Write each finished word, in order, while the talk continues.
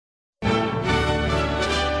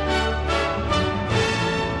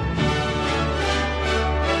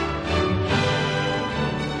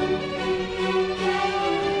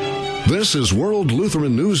This is World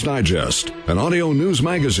Lutheran News Digest, an audio news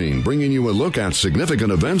magazine bringing you a look at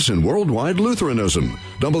significant events in worldwide Lutheranism.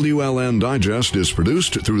 WLN Digest is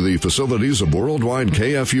produced through the facilities of Worldwide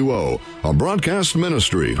KFUO, a broadcast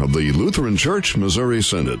ministry of the Lutheran Church Missouri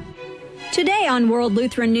Synod. Today on World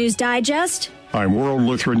Lutheran News Digest, I'm World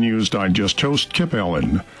Lutheran News Digest host Kip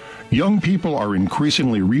Allen. Young people are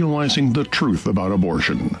increasingly realizing the truth about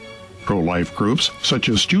abortion. Pro-life groups, such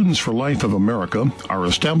as Students for Life of America, are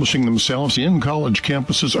establishing themselves in college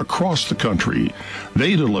campuses across the country.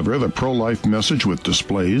 They deliver the pro-life message with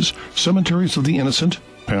displays, cemeteries of the innocent,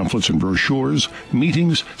 pamphlets and brochures,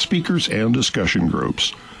 meetings, speakers, and discussion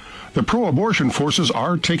groups. The pro-abortion forces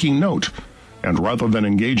are taking note, and rather than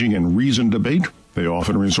engaging in reasoned debate, they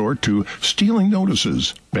often resort to stealing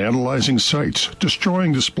notices, vandalizing sites,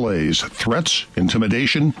 destroying displays, threats,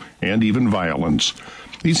 intimidation, and even violence.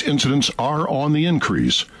 These incidents are on the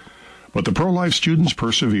increase, but the pro-life students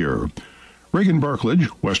persevere. Reagan Barklage,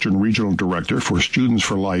 Western Regional Director for Students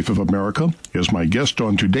for Life of America, is my guest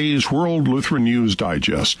on today's World Lutheran News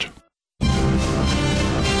Digest.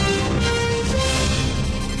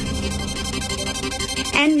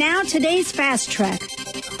 and now today's Fast Track.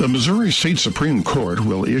 The Missouri State Supreme Court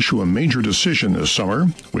will issue a major decision this summer,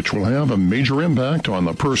 which will have a major impact on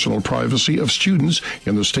the personal privacy of students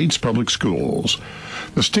in the state's public schools.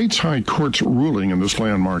 The state's high court's ruling in this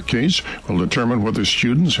landmark case will determine whether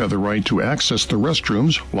students have the right to access the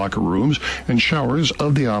restrooms, locker rooms, and showers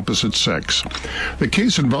of the opposite sex. The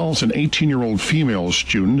case involves an 18-year-old female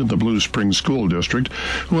student in the Blue Springs School District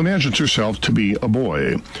who imagines herself to be a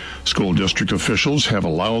boy. School district officials have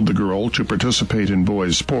allowed the girl to participate in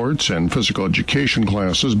boys' sports and physical education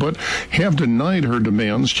classes, but have denied her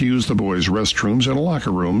demands to use the boys' restrooms and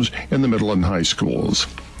locker rooms in the middle and high schools.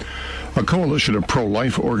 A coalition of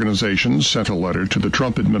pro-life organizations sent a letter to the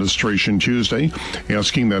Trump administration Tuesday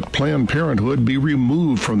asking that Planned Parenthood be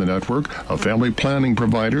removed from the network of family planning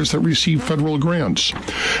providers that receive federal grants.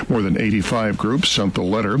 More than 85 groups sent the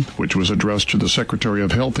letter, which was addressed to the Secretary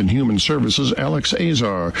of Health and Human Services, Alex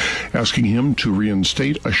Azar, asking him to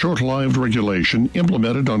reinstate a short-lived regulation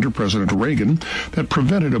implemented under President Reagan that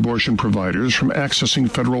prevented abortion providers from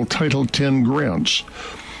accessing federal Title X grants.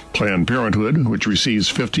 Planned Parenthood, which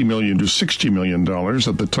receives $50 million to $60 million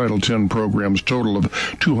of the Title X program's total of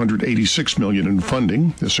 $286 million in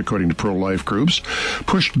funding, this according to pro-life groups,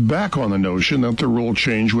 pushed back on the notion that the rule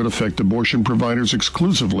change would affect abortion providers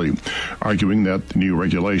exclusively, arguing that the new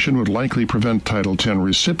regulation would likely prevent Title X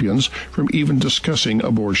recipients from even discussing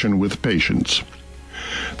abortion with patients.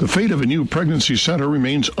 The fate of a new pregnancy center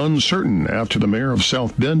remains uncertain after the mayor of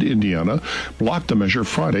South Bend, Indiana, blocked the measure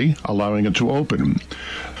Friday, allowing it to open.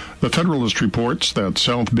 The Federalist reports that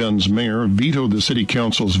South Bend's mayor vetoed the city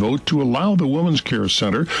council's vote to allow the Women's Care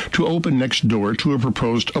Center to open next door to a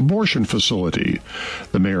proposed abortion facility.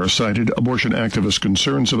 The mayor cited abortion activist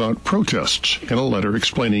concerns about protests in a letter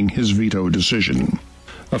explaining his veto decision.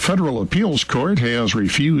 A federal appeals court has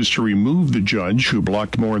refused to remove the judge who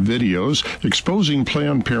blocked more videos exposing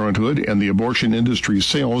Planned Parenthood and the abortion industry's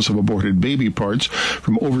sales of aborted baby parts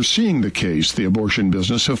from overseeing the case the abortion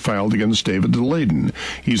business have filed against David DeLayden.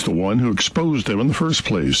 He's the one who exposed them in the first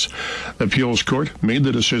place. The appeals court made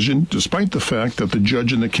the decision despite the fact that the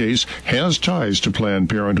judge in the case has ties to Planned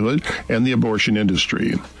Parenthood and the abortion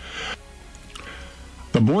industry.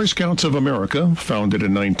 The Boy Scouts of America, founded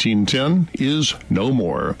in 1910, is no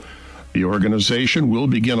more. The organization will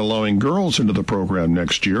begin allowing girls into the program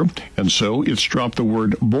next year, and so it's dropped the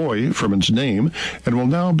word boy from its name and will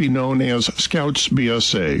now be known as Scouts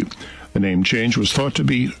BSA. The name change was thought to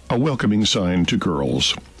be a welcoming sign to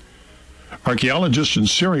girls. Archaeologists in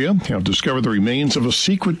Syria have discovered the remains of a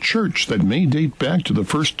secret church that may date back to the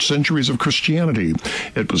first centuries of Christianity.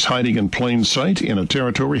 It was hiding in plain sight in a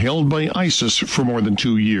territory held by ISIS for more than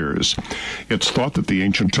 2 years. It's thought that the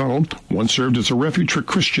ancient tunnel once served as a refuge for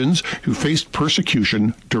Christians who faced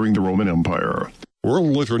persecution during the Roman Empire.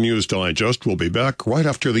 World Lutheran News Digest will be back right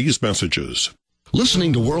after these messages.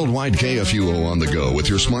 Listening to Worldwide KFUO on the go with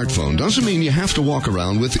your smartphone doesn't mean you have to walk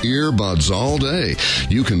around with earbuds all day.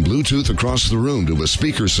 You can Bluetooth across the room to a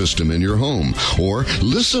speaker system in your home, or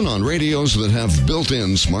listen on radios that have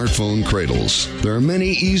built-in smartphone cradles. There are many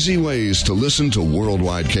easy ways to listen to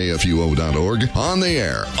worldwidekfuo.org on the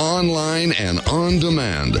air, online, and on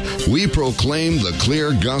demand. We proclaim the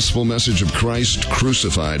clear gospel message of Christ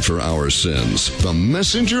crucified for our sins. The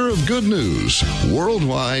messenger of good news,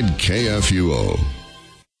 Worldwide KFUO.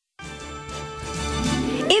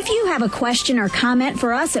 If you have a question or comment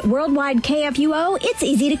for us at Worldwide KFUO, it's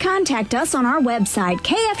easy to contact us on our website,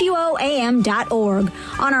 kfuoam.org.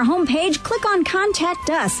 On our homepage, click on Contact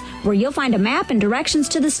Us, where you'll find a map and directions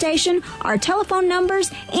to the station, our telephone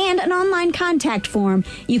numbers, and an online contact form.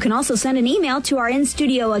 You can also send an email to our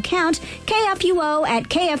in-studio account,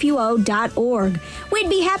 kfuo@kfuo.org. We'd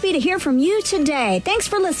be happy to hear from you today. Thanks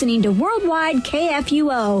for listening to Worldwide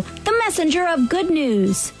KFUO, the messenger of good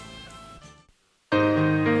news.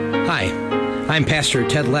 Hi, I'm Pastor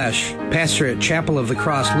Ted Lesh, pastor at Chapel of the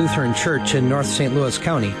Cross Lutheran Church in North St. Louis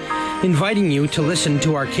County, inviting you to listen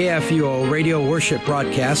to our KFUO radio worship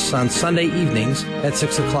broadcasts on Sunday evenings at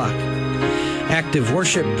 6 o'clock. Active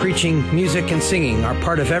worship, preaching, music, and singing are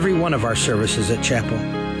part of every one of our services at Chapel.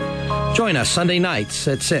 Join us Sunday nights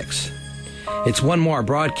at 6. It's one more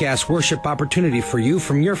broadcast worship opportunity for you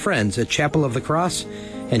from your friends at Chapel of the Cross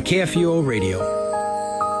and KFUO Radio.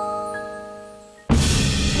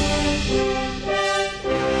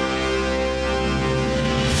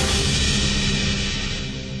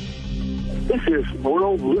 This is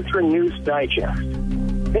World Lutheran News Digest.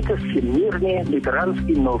 Это всемирные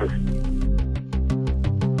лютеранские новости.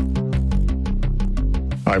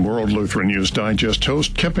 I'm World Lutheran News Digest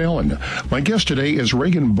host Kip Allen. My guest today is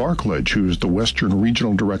Reagan Barkledge, who is the Western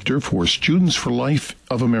Regional Director for Students for Life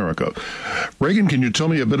of America. Reagan, can you tell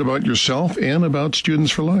me a bit about yourself and about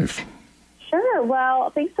Students for Life? Sure. Well,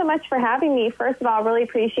 thanks so much for having me. First of all, really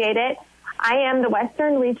appreciate it. I am the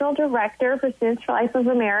Western Regional Director for Students for Life of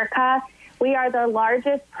America. We are the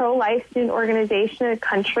largest pro-life student organization in the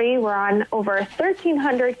country. We're on over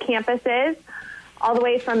 1,300 campuses, all the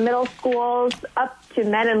way from middle schools up to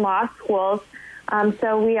med and law schools.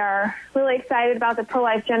 So we are really excited about the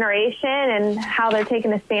pro-life generation and how they're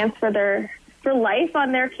taking a stance for life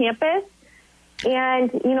on their campus. And,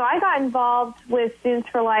 I got involved with Students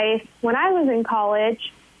for Life when I was in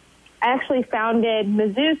college. I actually founded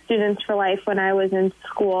Mizzou Students for Life when I was in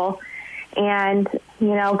school. And,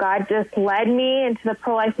 God just led me into the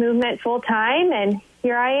pro-life movement full time, and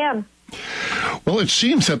here I am. Well, it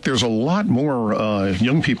seems that there's a lot more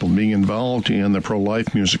young people being involved in the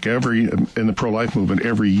pro-life movement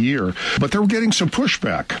every year, but they're getting some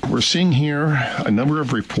pushback. We're seeing here a number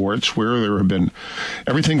of reports where there have been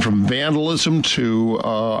everything from vandalism to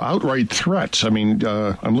outright threats. I mean,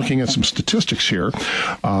 I'm looking at some statistics here.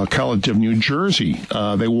 College of New Jersey,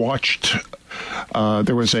 they watched.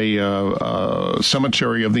 There was a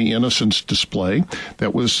Cemetery of the Innocents display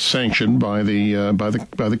that was sanctioned by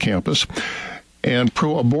the campus, and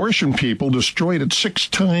pro-abortion people destroyed it 6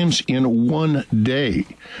 times in one day.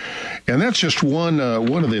 And that's just one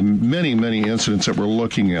of the many, many incidents that we're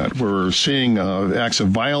looking at. We're seeing acts of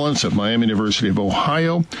violence at Miami University of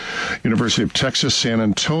Ohio, University of Texas, San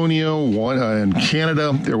Antonio, in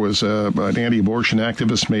Canada. There was an anti-abortion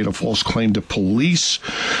activist made a false claim to police.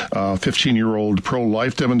 A 15-year-old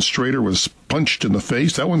pro-life demonstrator was punched in the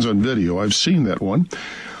face. That one's on video. I've seen that one.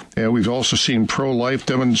 And we've also seen pro-life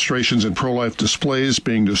demonstrations and pro-life displays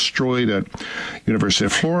being destroyed at University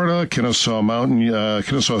of Florida, Kennesaw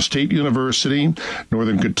State University,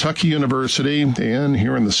 Northern Kentucky University, and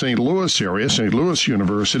here in the St. Louis area, St. Louis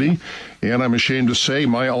University, and I'm ashamed to say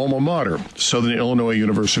my alma mater, Southern Illinois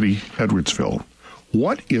University, Edwardsville.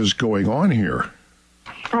 What is going on here?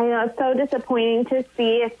 I know, it's so disappointing to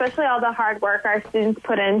see, especially all the hard work our students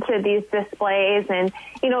put into these displays. And,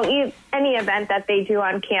 any event that they do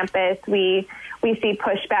on campus, we see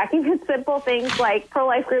pushback. Even simple things like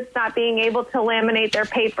pro-life groups not being able to laminate their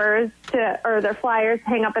papers or their flyers to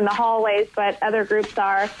hang up in the hallways, but other groups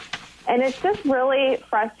are. And it's just really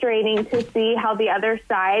frustrating to see how the other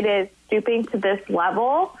side is stooping to this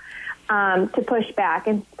level to push back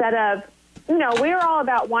instead of, we're all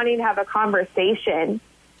about wanting to have a conversation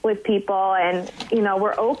with people, and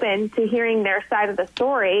we're open to hearing their side of the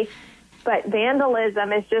story, but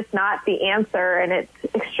vandalism is just not the answer, and it's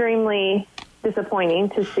extremely disappointing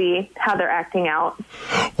to see how they're acting out.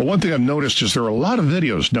 Well, one thing I've noticed is there are a lot of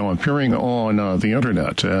videos now appearing on the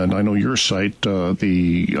internet, and I know your site,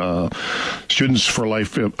 the Students for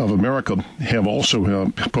Life of America, have also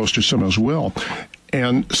posted some as well.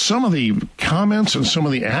 And some of the comments and some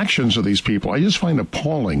of the actions of these people, I just find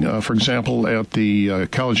appalling. For example, at the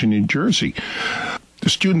College of New Jersey, the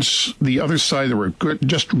students, the other side, they were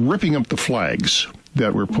just ripping up the flags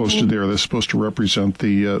that were posted there that's supposed to represent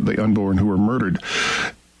the unborn who were murdered.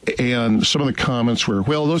 And some of the comments were,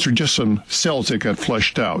 well, those are just some cells that got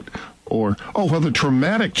fleshed out. Or, oh, well, they're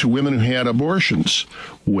traumatic to women who had abortions.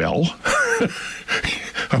 Well,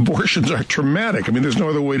 abortions are traumatic. I mean, there's no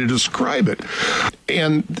other way to describe it.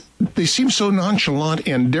 And they seem so nonchalant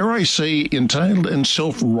and, dare I say, entitled and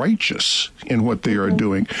self-righteous in what they are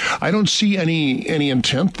doing. I don't see any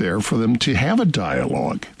intent there for them to have a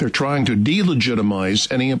dialogue. They're trying to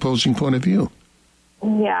delegitimize any opposing point of view.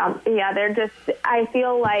 Yeah, they're just, I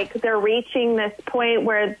feel like they're reaching this point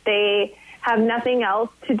where they have nothing else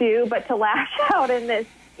to do but to lash out in this,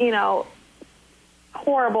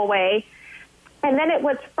 horrible way. And then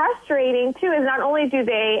what's frustrating, too, is not only do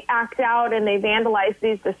they act out and they vandalize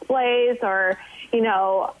these displays or,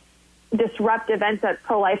 disrupt events that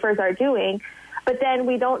pro-lifers are doing, but then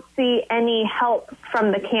we don't see any help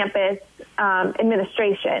from the campus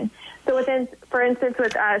administration. So for instance,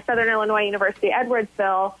 with Southern Illinois University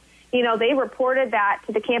Edwardsville, they reported that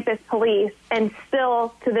to the campus police, and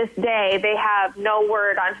still to this day, they have no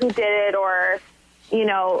word on who did it or,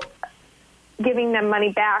 giving them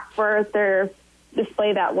money back for their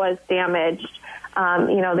display that was damaged.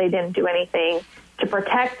 They didn't do anything to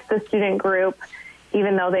protect the student group,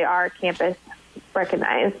 even though they are campus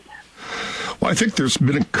recognized. Well, I think there's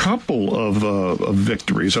been a couple of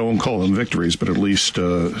victories. I won't call them victories, but at least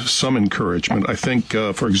some encouragement. I think,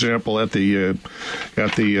 for example, at the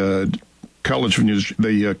college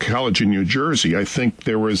in New Jersey, I think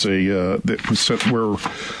there was where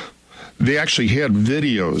they actually had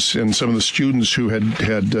videos, and some of the students who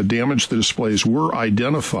had damaged the displays were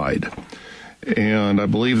identified. And I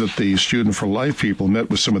believe that the Student for Life people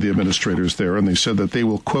met with some of the administrators there, and they said that they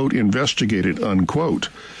will, quote, investigate it, unquote,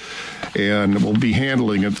 and will be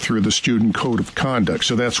handling it through the Student Code of Conduct.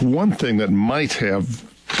 So that's one thing that might have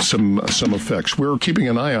some effects. We're keeping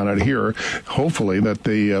an eye on it here, hopefully, that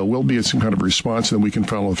they will be some kind of response and we can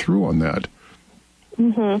follow through on that.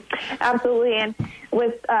 Mm-hmm. Absolutely. And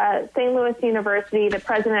with St. Louis University, the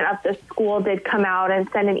president of the school did come out and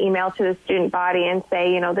send an email to the student body and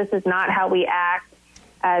say, this is not how we act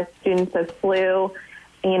as students of SLU.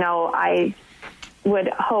 I would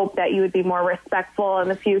hope that you would be more respectful in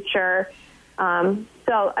the future.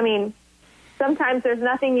 Sometimes there's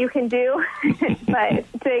nothing you can do, but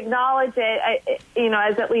to acknowledge it,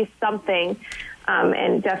 as at least something.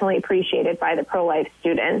 And definitely appreciated by the pro-life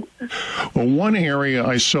students. Well, one area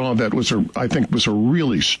I saw that I think was a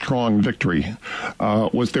really strong victory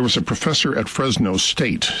was there was a professor at Fresno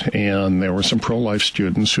State, and there were some pro-life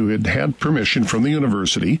students who had permission from the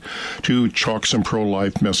university to chalk some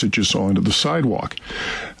pro-life messages onto the sidewalk.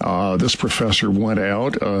 This professor went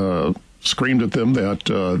out, screamed at them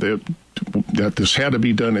that this had to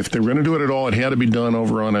be done. If they were going to do it at all, it had to be done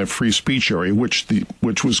over on a free speech area, which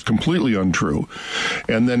was completely untrue.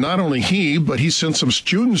 And then not only but he sent some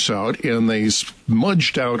students out, and they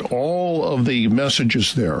smudged out all of the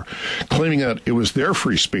messages there, claiming that it was their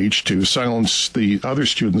free speech to silence the other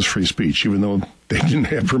students' free speech, even though they didn't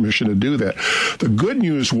have permission to do that. The good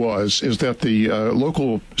news is that the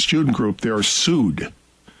local student group there sued.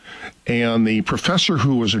 And the professor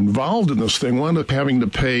who was involved in this thing wound up having to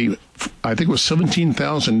pay, I think it was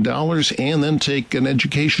 $17,000, and then take an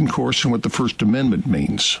education course on what the First Amendment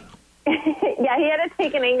means. Yeah, he had to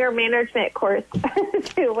take an anger management course,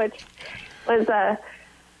 too, which was a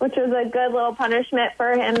good little punishment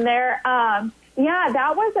for him there.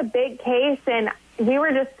 That was a big case, and we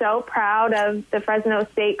were just so proud of the Fresno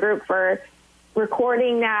State group for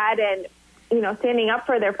recording that and, standing up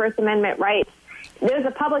for their First Amendment rights. It was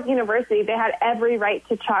a public university. They had every right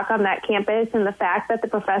to chalk on that campus, and the fact that the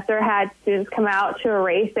professor had students come out to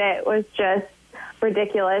erase it was just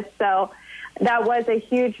ridiculous. So that was a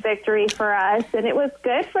huge victory for us, and it was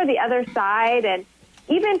good for the other side and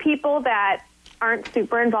even people that aren't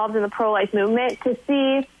super involved in the pro-life movement to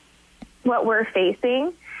see what we're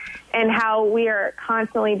facing and how we are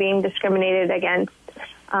constantly being discriminated against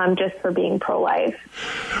just for being pro-life.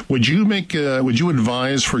 Would you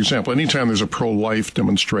advise, for example, anytime there's a pro-life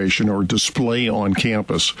demonstration or display on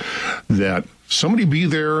campus, that somebody be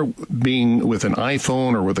there being with an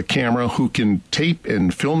iPhone or with a camera who can tape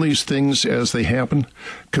and film these things as they happen?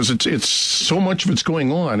 Because it's so much of it's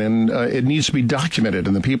going on, and it needs to be documented,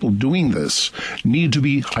 and the people doing this need to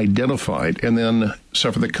be identified and then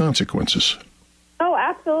suffer the consequences. Oh,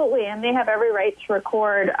 absolutely. And they have every right to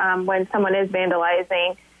record when someone is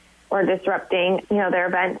vandalizing or disrupting, their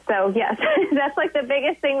events. So, yes, that's like the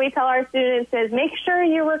biggest thing we tell our students is make sure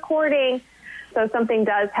you're recording. So if something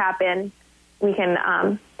does happen, we can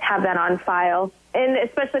have that on file. And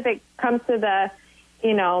especially if it comes to the,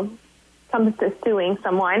 comes to suing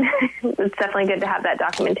someone, it's definitely good to have that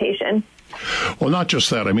documentation. Well, not just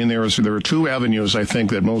that. I mean, there are two avenues, I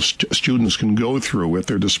think, that most students can go through if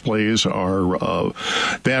their displays are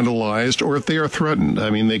vandalized or if they are threatened. I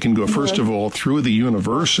mean, they can go, first of all, through the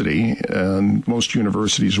university, and most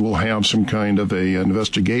universities will have some kind of an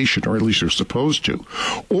investigation, or at least they're supposed to.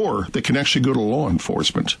 Or they can actually go to law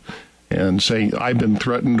enforcement and say, I've been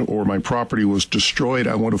threatened or my property was destroyed.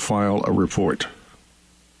 I want to file a report.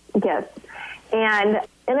 Yes. And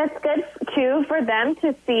it's good, too, for them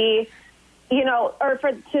to see, or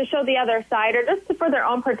to show the other side, or just for their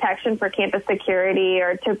own protection for campus security,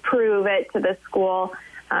 or to prove it to the school.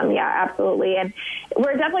 Yeah, absolutely. And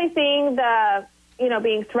we're definitely seeing the,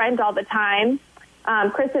 being threatened all the time.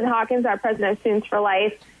 Kristen Hawkins, our president of Students for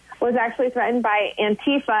Life, was actually threatened by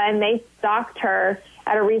Antifa, and they stalked her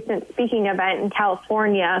at a recent speaking event in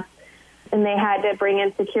California, and they had to bring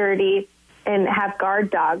in security and have guard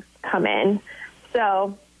dogs come in.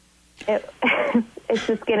 So it's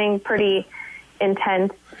just getting pretty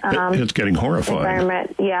intense. It's getting horrifying.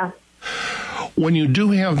 Environment, yeah. When you do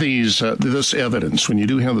have this evidence, when you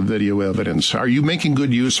do have the video evidence, are you making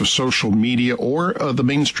good use of social media or the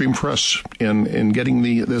mainstream press in getting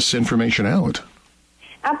this information out?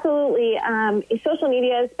 Absolutely. Social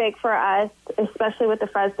media is big for us, especially with the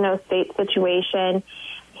Fresno State situation.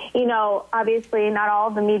 Obviously not all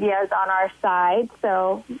of the media is on our side,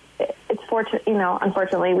 so it's fortunate,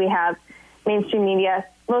 unfortunately we have mainstream media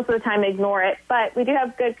most of the time ignore it, but we do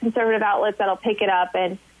have good conservative outlets that'll pick it up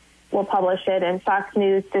and will publish it. And Fox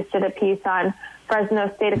News just did a piece on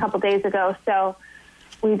Fresno State a couple days ago, so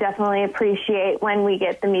we definitely appreciate when we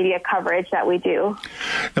get the media coverage that we do.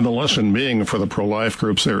 And the lesson being for the pro-life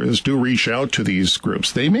groups there is do reach out to these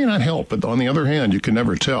groups. They may not help, but on the other hand, you can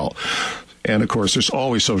never tell. And, of course, there's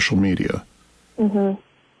always social media. Mm-hmm.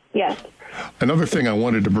 Yes. Another thing I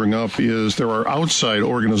wanted to bring up is there are outside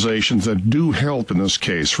organizations that do help in this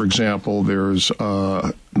case. For example, there's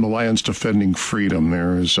Alliance Defending Freedom.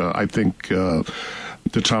 There's, I think,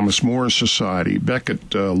 the Thomas More Society,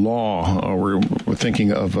 Beckett Law. We're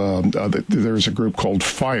thinking of there's a group called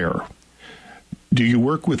FIRE. Do you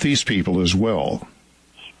work with these people as well?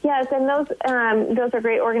 Yes, and those are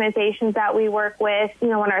great organizations that we work with,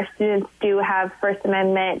 when our students do have First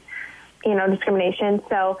Amendment, discrimination.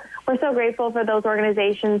 So we're so grateful for those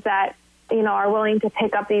organizations that, are willing to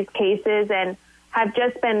pick up these cases and have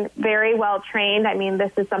just been very well trained. I mean,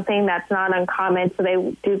 this is something that's not uncommon, so they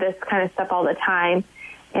do this kind of stuff all the time.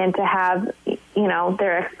 And to have,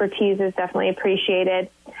 their expertise is definitely appreciated.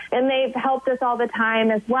 And they've helped us all the time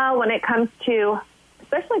as well when it comes to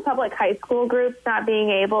especially public high school groups not being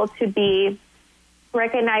able to be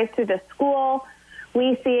recognized through the school.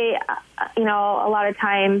 We see, a lot of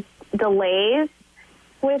times delays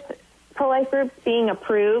with pro-life groups being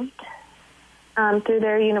approved through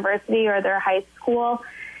their university or their high school,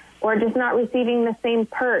 or just not receiving the same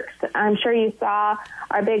perks. I'm sure you saw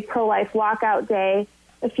our big pro-life walkout day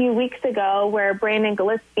a few weeks ago where Brandon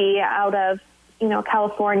Gillespie out of,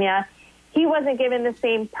 California, he wasn't given the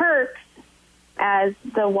same perks as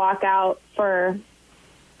the walkout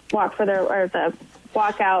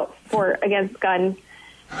against gun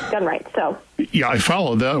rights. So yeah, I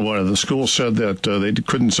followed that one. The school said that they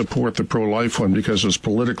couldn't support the pro-life one because it's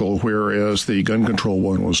political, whereas the gun control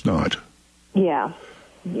one was not. Yeah.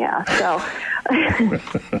 So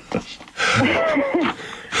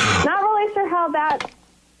not really sure how that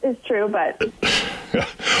is true, but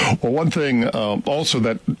well, one thing also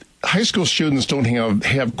that high school students don't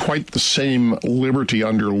have quite the same liberty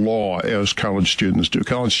under law as college students do.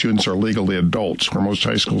 College students are legally adults, where most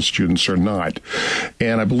high school students are not.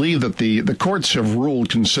 And I believe that the courts have ruled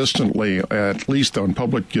consistently, at least on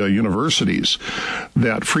public universities,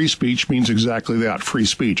 that free speech means exactly that, free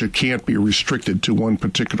speech. It can't be restricted to one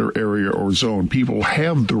particular area or zone. People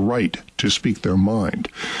have the right to speak their mind.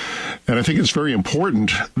 And I think it's very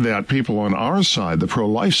important that people on our side, the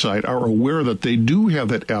pro-life side, are aware that they do have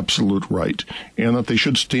that absolute right and that they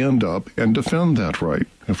should stand up and defend that right.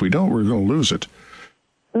 If we don't, we're going to lose it.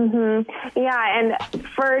 Mm-hmm. Yeah, and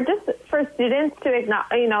for students to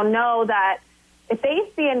know that if they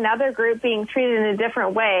see another group being treated in a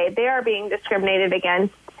different way, they are being discriminated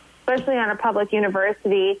against, especially on a public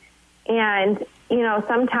university. And,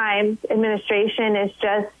 sometimes administration is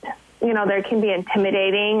just, there can be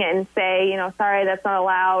intimidating and say, sorry, that's not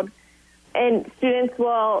allowed. And students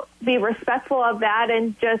will be respectful of that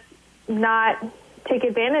and just not take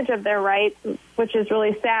advantage of their rights, which is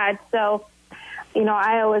really sad. So,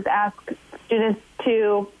 I always ask students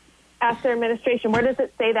to ask their administration, where does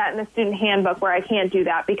it say that in the student handbook where I can't do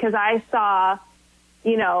that? Because I saw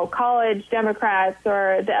college Democrats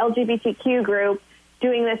or the LGBTQ group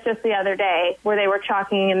doing this just the other day, where they were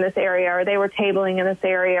chalking in this area or they were tabling in this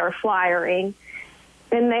area or flyering.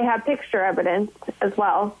 And they have picture evidence as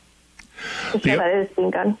well to show that it is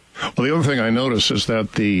being done. Well, the other thing I notice is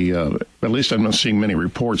that at least I'm not seeing many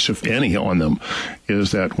reports, if any, on them,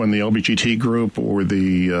 is that when the LGBT group or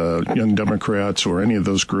the Young Democrats or any of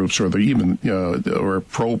those groups or or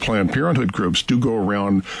pro-Planned Parenthood groups do go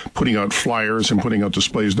around putting out flyers and putting out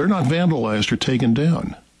displays, they're not vandalized or taken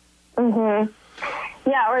down. Mm-hmm.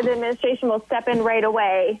 Yeah, or the administration will step in right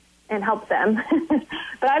away and help them.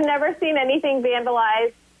 But I've never seen anything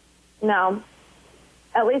vandalized. No.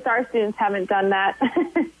 At least our students haven't done that.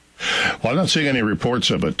 Well, I'm not seeing any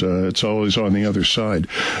reports of it. It's always on the other side.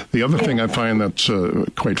 The other thing I find that's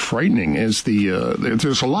quite frightening is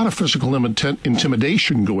there's a lot of physical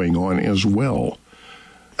intimidation going on as well.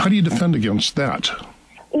 How do you defend against that?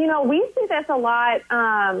 We see this a lot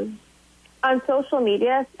on social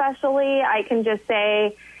media especially. I can just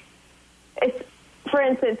say, for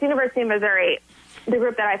instance, University of Missouri, the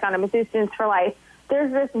group that I found, Mizzou Students for Life,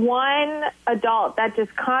 there's this one adult that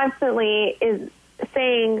just constantly is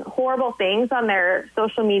saying horrible things on their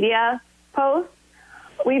social media posts.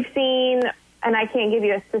 We've seen, and I can't give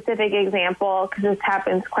you a specific example because this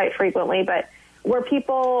happens quite frequently, but where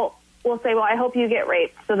people will say, well, I hope you get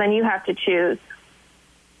raped, so then you have to choose.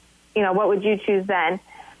 What would you choose then?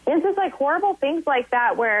 It's just like horrible things like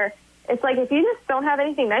that where it's like if you just don't have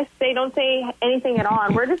anything nice to say, don't say anything at all.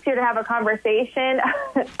 And we're just here to have a conversation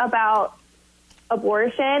about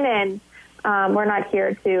abortion, and we're not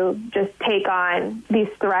here to just take on these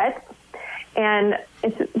threats. And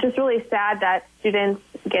it's just really sad that students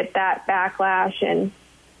get that backlash, and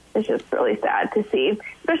it's just really sad to see,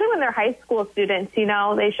 especially when they're high school students.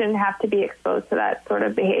 They shouldn't have to be exposed to that sort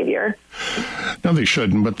of behavior. No, they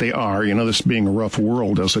shouldn't, but they are. This being a rough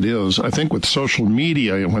world as it is, I think with social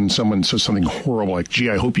media, when someone says something horrible like, gee,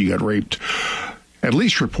 I hope you got raped, at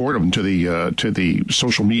least report them to the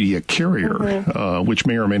social media carrier, which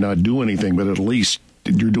may or may not do anything, but at least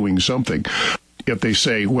you're doing something. If they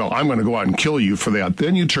say, well, I'm going to go out and kill you for that,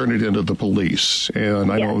 then you turn it into the police.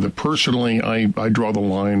 And I know that personally, I draw the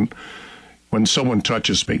line when someone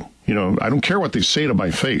touches me. I don't care what they say to my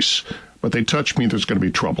face, but they touch me, there's going to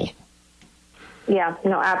be trouble. Yeah,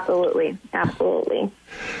 no, absolutely. Absolutely.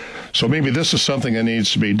 So maybe this is something that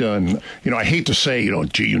needs to be done. I hate to say,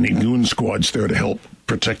 gee, you need goon squads there to help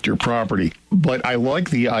protect your property. But I like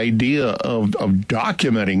the idea of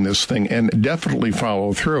documenting this thing and definitely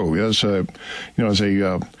follow through. As a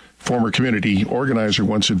former community organizer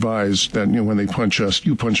once advised that, when they punch us,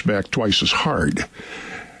 you punch back twice as hard.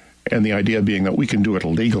 And the idea being that we can do it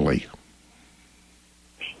legally.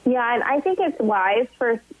 Yeah, and I think it's wise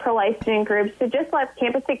for pro-life student groups to just let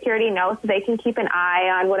campus security know so they can keep an eye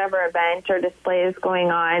on whatever event or display is going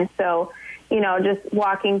on. So, just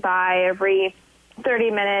walking by every 30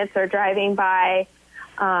 minutes or driving by,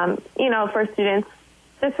 for students,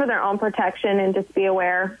 just for their own protection and just be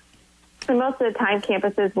aware. And most of the time,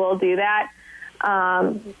 campuses will do that,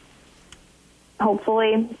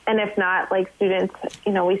 hopefully. And if not, like students,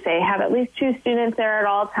 we say have at least 2 students there at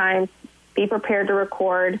all times. Be prepared to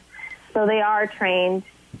record. So they are trained.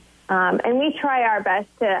 And we try our best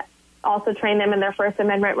to also train them in their First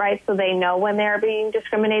Amendment rights so they know when they're being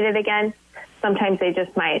discriminated against. Sometimes they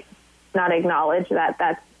just might not acknowledge that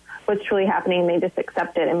that's what's truly happening. They just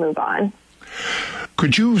accept it and move on.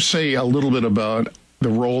 Could you say a little bit about the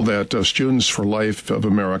role that Students for Life of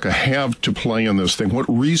America have to play in this thing? What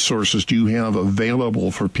resources do you have available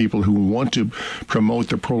for people who want to promote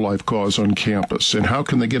the pro-life cause on campus, and how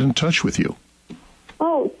can they get in touch with you?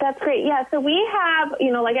 Oh, that's great. Yeah, so we have,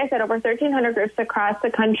 like I said, over 1,300 groups across the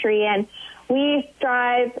country, and we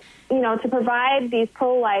strive, to provide these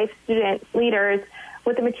pro-life student leaders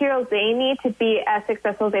with the materials they need to be as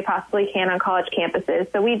successful as they possibly can on college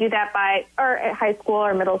campuses. So we do that or at high school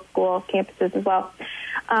or middle school campuses as well,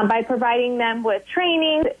 by providing them with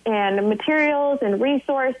training and materials and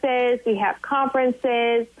resources. We have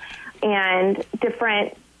conferences and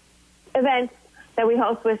different events that we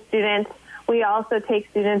host with students. We also take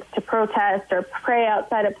students to protest or pray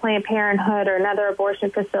outside of Planned Parenthood or another abortion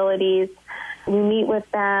facilities. We meet with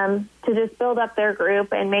them to just build up their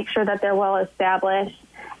group and make sure that they're well established.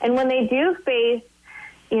 And when they do face,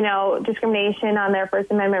 discrimination on their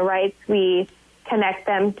First Amendment rights, we connect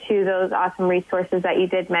them to those awesome resources that you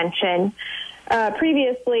did mention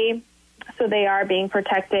previously, so they are being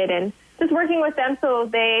protected, and just working with them so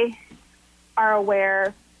they are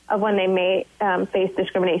aware of when they may face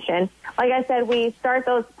discrimination. Like I said, we start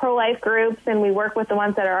those pro-life groups and we work with the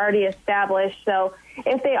ones that are already established. So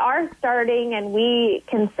if they are starting and we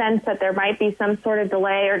can sense that there might be some sort of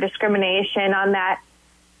delay or discrimination on that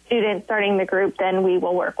student starting the group, then we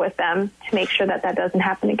will work with them to make sure that that doesn't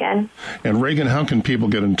happen again. And Reagan, how can people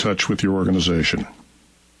get in touch with your organization?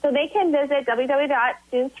 So they can visit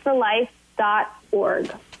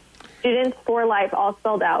www.studentsforlife.org. Students for Life, all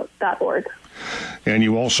spelled out, .org. And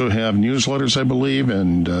you also have newsletters, I believe,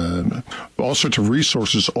 and all sorts of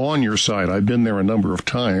resources on your site. I've been there a number of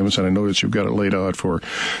times, and I notice you've got it laid out for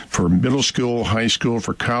middle school, high school,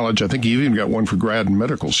 for college. I think you even got one for grad and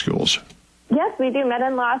medical schools. Yes, we do med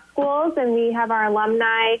and law schools, and we have our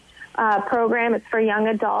alumni program. It's for young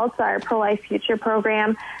adults, our Pro-Life Future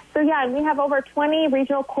program. So, yeah, and we have over 20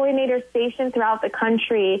 regional coordinators stationed throughout the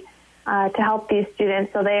country to help these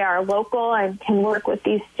students. So they are local and can work with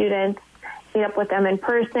these students, meet up with them in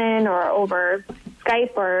person or over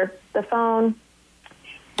Skype or the phone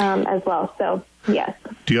as well. So, yes.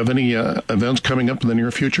 Do you have any events coming up in the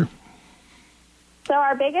near future? So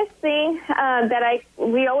our biggest thing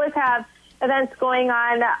we always have events going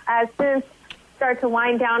on as students start to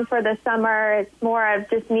wind down for the summer. It's more of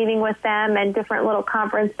just meeting with them and different little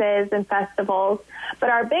conferences and festivals. But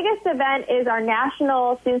our biggest event is our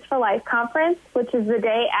National Students for Life Conference, which is the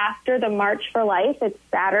day after the March for Life. It's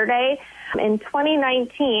Saturday. In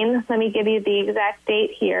 2019, let me give you the exact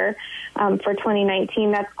date here for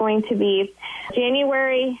 2019. That's going to be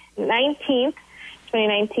January 19th,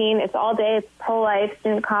 2019. It's all day. It's Pro-Life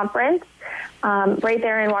Student Conference. Right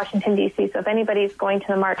there in Washington, D.C. So if anybody's going to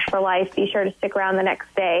the March for Life, be sure to stick around the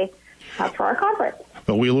next day for our conference.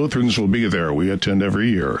 Well, we Lutherans will be there. We attend every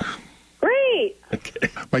year. Great. Okay.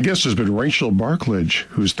 My guest has been Rachel Barkledge,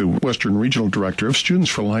 who's the Western Regional Director of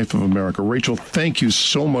Students for Life of America. Rachel, thank you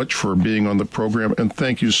so much for being on the program, and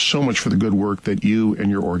thank you so much for the good work that you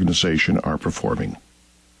and your organization are performing.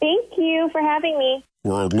 Thank you for having me.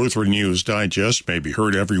 World Lutheran News Digest may be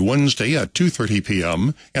heard every Wednesday at 2:30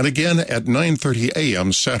 p.m. and again at 9:30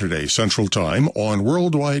 a.m. Saturday Central Time on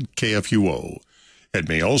Worldwide KFUO. It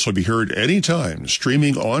may also be heard anytime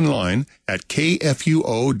streaming online at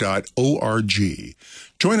kfuo.org.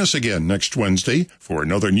 Join us again next Wednesday for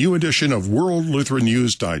another new edition of World Lutheran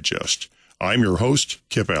News Digest. I'm your host,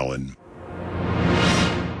 Kip Allen.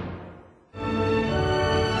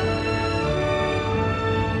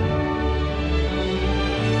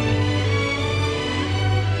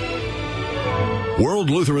 World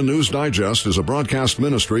Lutheran News Digest is a broadcast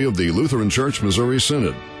ministry of the Lutheran Church Missouri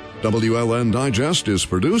Synod. WLN Digest is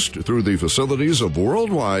produced through the facilities of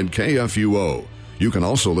Worldwide KFUO. You can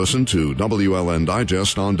also listen to WLN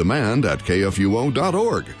Digest on demand at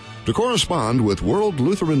kfuo.org. To correspond with World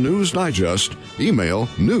Lutheran News Digest, email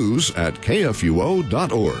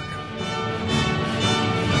news@kfuo.org.